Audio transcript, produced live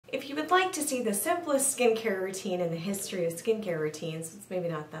you would like to see the simplest skincare routine in the history of skincare routines, it's maybe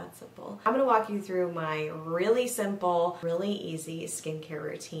not that simple. I'm going to walk you through my really simple, really easy skincare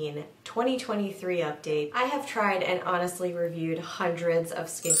routine 2023 update. I have tried and honestly reviewed hundreds of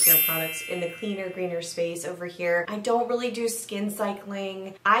skincare products in the cleaner, greener space over here. I don't really do skin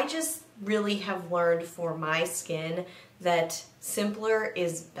cycling. I just really have learned for my skin that simpler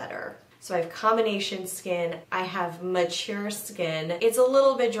is better. So I have combination skin, I have mature skin. It's a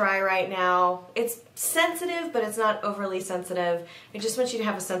little bit dry right now. It's sensitive, but it's not overly sensitive. I just want you to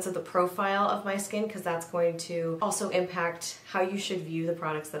have a sense of the profile of my skin because that's going to also impact how you should view the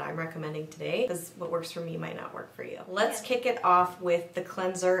products that I'm recommending today, because what works for me might not work for you. Let's kick it off with the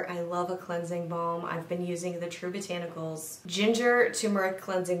cleanser. I love a cleansing balm. I've been using the True Botanicals Ginger Turmeric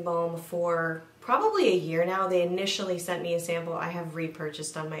Cleansing Balm for probably a year now. They initially sent me a sample. I have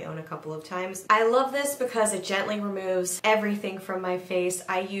repurchased on my own a couple of times. I love this because it gently removes everything from my face.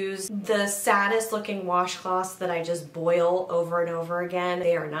 I use the saddest looking washcloths that I just boil over and over again.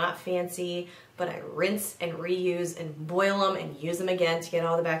 They are not fancy, but I rinse and reuse and boil them and use them again to get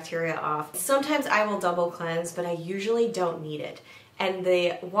all the bacteria off. Sometimes I will double cleanse, but I usually don't need it. And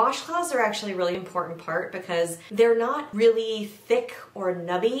the washcloths are actually a really important part because they're not really thick or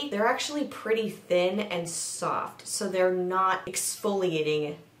nubby. They're actually pretty thin and soft, so they're not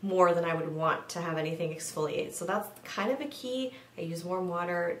exfoliating more than I would want to have anything exfoliate. So that's kind of a key. I use warm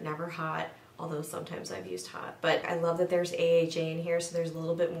water, never hot, although sometimes I've used hot. But I love that there's AHA in here, so there's a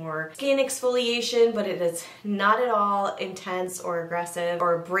little bit more skin exfoliation, but it is not at all intense or aggressive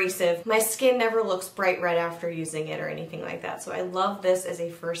or abrasive. My skin never looks bright red after using it or anything like that. So I love this as a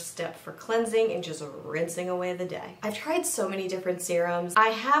first step for cleansing and just rinsing away the day. I've tried so many different serums. I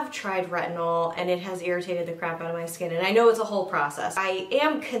have tried retinol and it has irritated the crap out of my skin, and I know it's a whole process. I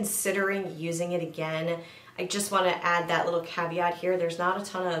am considering using it again. I just want to add that little caveat here. There's not a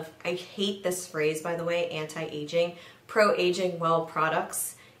ton of, I hate this phrase by the way, anti-aging, pro-aging well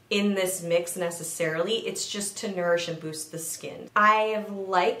products in this mix necessarily. It's just to nourish and boost the skin. I have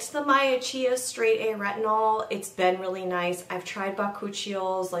liked the Maya Chia Straight A Retinol. It's been really nice. I've tried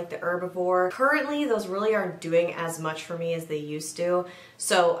bakuchiols like the Herbivore. Currently those really aren't doing as much for me as they used to,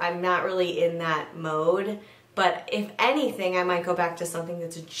 so I'm not really in that mode. But if anything, I might go back to something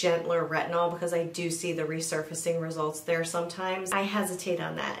that's a gentler retinol because I do see the resurfacing results there sometimes. I hesitate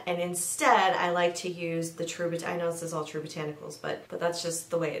on that. And instead, I like to use the I know this is all True Botanicals, but that's just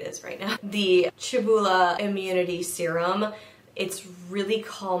the way it is right now. The Chibula Immunity Serum. It's really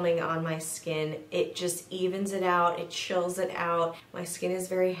calming on my skin. It just evens it out, it chills it out. My skin is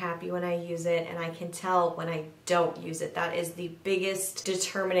very happy when I use it, and I can tell when I don't use it. That is the biggest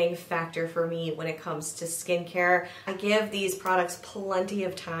determining factor for me when it comes to skincare. I give these products plenty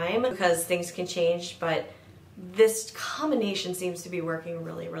of time because things can change, but this combination seems to be working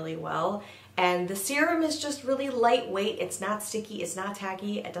really, really well. And the serum is just really lightweight. It's not sticky, it's not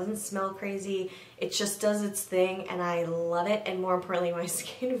tacky, it doesn't smell crazy. It just does its thing and I love it, and more importantly, my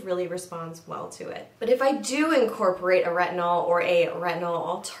skin really responds well to it. But if I do incorporate a retinol or a retinol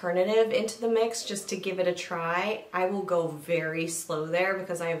alternative into the mix just to give it a try, I will go very slow there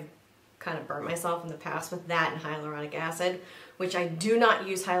because I've kind of burnt myself in the past with that and hyaluronic acid, which I do not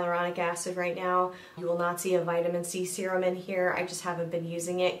use hyaluronic acid right now. You will not see a vitamin C serum in here. I just haven't been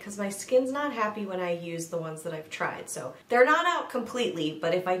using it because my skin's not happy when I use the ones that I've tried. So they're not out completely,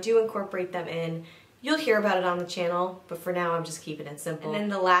 but if I do incorporate them in, you'll hear about it on the channel, but for now I'm just keeping it simple. And then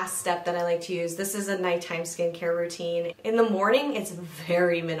the last step that I like to use, this is a nighttime skincare routine. In the morning, it's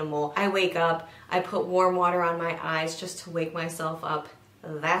very minimal. I wake up, I put warm water on my eyes just to wake myself up.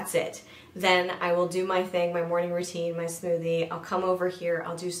 That's it. Then I will do my thing, my morning routine, my smoothie. I'll come over here,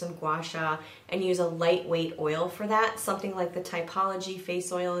 I'll do some gua sha and use a lightweight oil for that. Something like the Typology face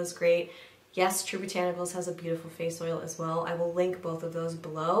oil is great. Yes, True Botanicals has a beautiful face oil as well. I will link both of those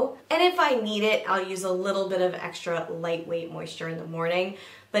below. And if I need it, I'll use a little bit of extra lightweight moisture in the morning.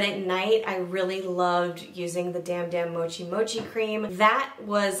 But at night, I really loved using the Dam Dam Mochi Mochi cream. That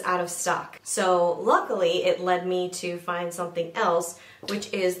was out of stock. So luckily, it led me to find something else,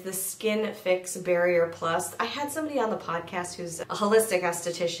 which is the Skin Fix Barrier Plus. I had somebody on the podcast who's a holistic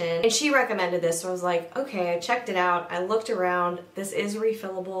esthetician, and she recommended this, so I was like, okay, I checked it out, I looked around, this is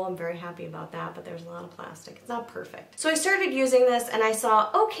refillable, I'm very happy about that, but there's a lot of plastic, it's not perfect. So I started using this and I saw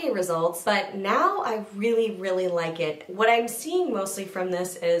okay results, but now I really, really like it. What I'm seeing mostly from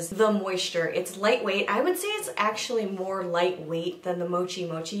this is the moisture. It's lightweight. I would say it's actually more lightweight than the Mochi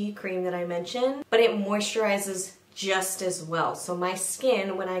Mochi cream that I mentioned, but it moisturizes just as well. So my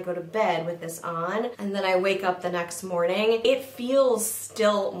skin, when I go to bed with this on and then I wake up the next morning, it feels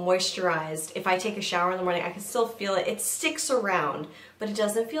still moisturized. If I take a shower in the morning, I can still feel it. It sticks around but it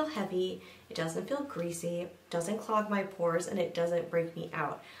doesn't feel heavy, it doesn't feel greasy, it doesn't clog my pores, and it doesn't break me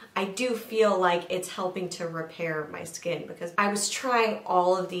out. I do feel like it's helping to repair my skin because I was trying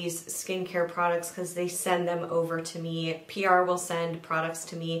all of these skincare products because they send them over to me. PR will send products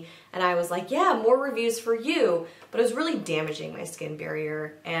to me, and I was like, yeah, more reviews for you. But it was really damaging my skin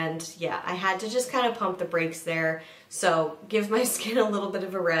barrier, and yeah, I had to just kind of pump the brakes there. So give my skin a little bit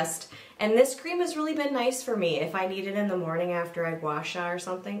of a rest. And this cream has really been nice for me. If I need it in the morning after I gua sha or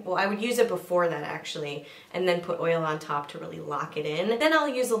something, well, I would use it before that actually, and then put oil on top to really lock it in. Then I'll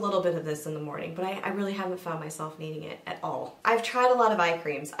use a little bit of this in the morning, but I really haven't found myself needing it at all. I've tried a lot of eye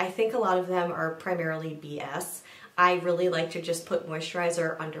creams. I think a lot of them are primarily BS. I really like to just put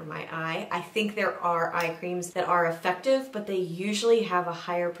moisturizer under my eye. I think there are eye creams that are effective, but they usually have a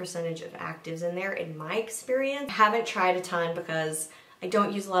higher percentage of actives in there in my experience. I haven't tried a ton because I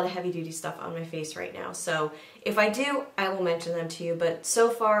don't use a lot of heavy duty stuff on my face right now. So if I do, I will mention them to you. But so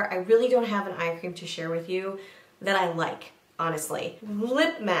far, I really don't have an eye cream to share with you that I like, honestly.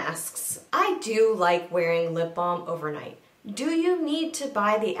 Lip masks. I do like wearing lip balm overnight. Do you need to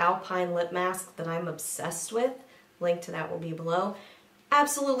buy the Alpine lip mask that I'm obsessed with? Link to that will be below.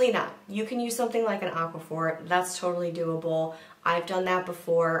 Absolutely not. You can use something like an Aquaphor. That's totally doable. I've done that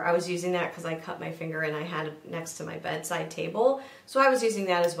before. I was using that because I cut my finger and I had it next to my bedside table. So I was using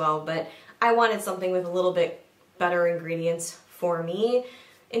that as well, but I wanted something with a little bit better ingredients for me.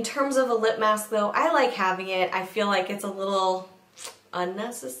 In terms of a lip mask though, I like having it. I feel like it's a little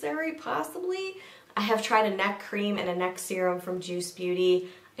unnecessary, possibly. I have tried a neck cream and a neck serum from Juice Beauty.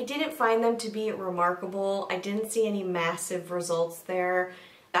 I didn't find them to be remarkable. I didn't see any massive results there.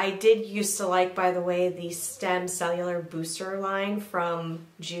 I did used to like, by the way, the Stem Cellular Booster line from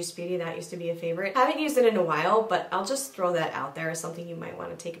Juice Beauty. That used to be a favorite. Haven't used it in a while, but I'll just throw that out there as something you might want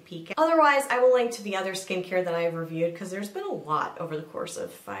to take a peek at. Otherwise, I will link to the other skincare that I've reviewed because there's been a lot over the course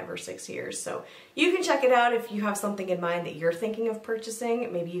of 5 or 6 years. So you can check it out if you have something in mind that you're thinking of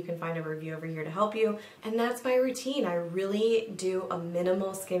purchasing. Maybe you can find a review over here to help you. And that's my routine. I really do a minimal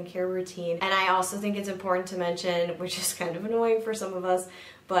skincare routine. And I also think it's important to mention, which is kind of annoying for some of us,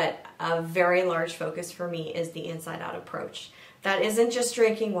 but a very large focus for me is the inside out approach. That isn't just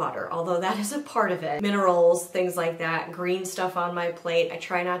drinking water, although that is a part of it. Minerals, things like that, green stuff on my plate. I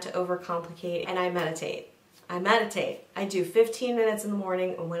try not to overcomplicate, and I meditate. I do 15 minutes in the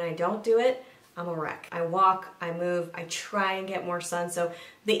morning, and when I don't do it, I'm a wreck. I walk, I move, I try and get more sun. So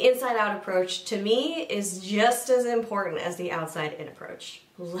the inside out approach to me is just as important as the outside in approach.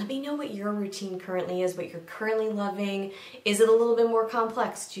 Let me know what your routine currently is, what you're currently loving. Is it a little bit more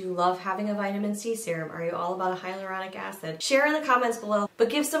complex? Do you love having a vitamin C serum? Are you all about a hyaluronic acid? Share in the comments below, but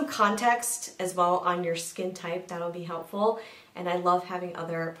give some context as well on your skin type. That'll be helpful. And I love having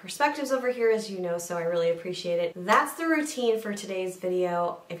other perspectives over here, as you know, so I really appreciate it. That's the routine for today's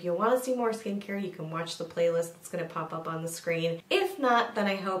video. If you want to see more skincare, you can watch the playlist that's going to pop up on the screen. If not, then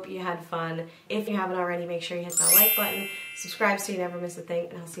I hope you had fun. If you haven't already, make sure you hit that like button, subscribe so you never miss a thing,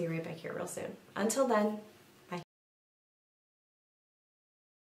 and I'll see you right back here real soon. Until then,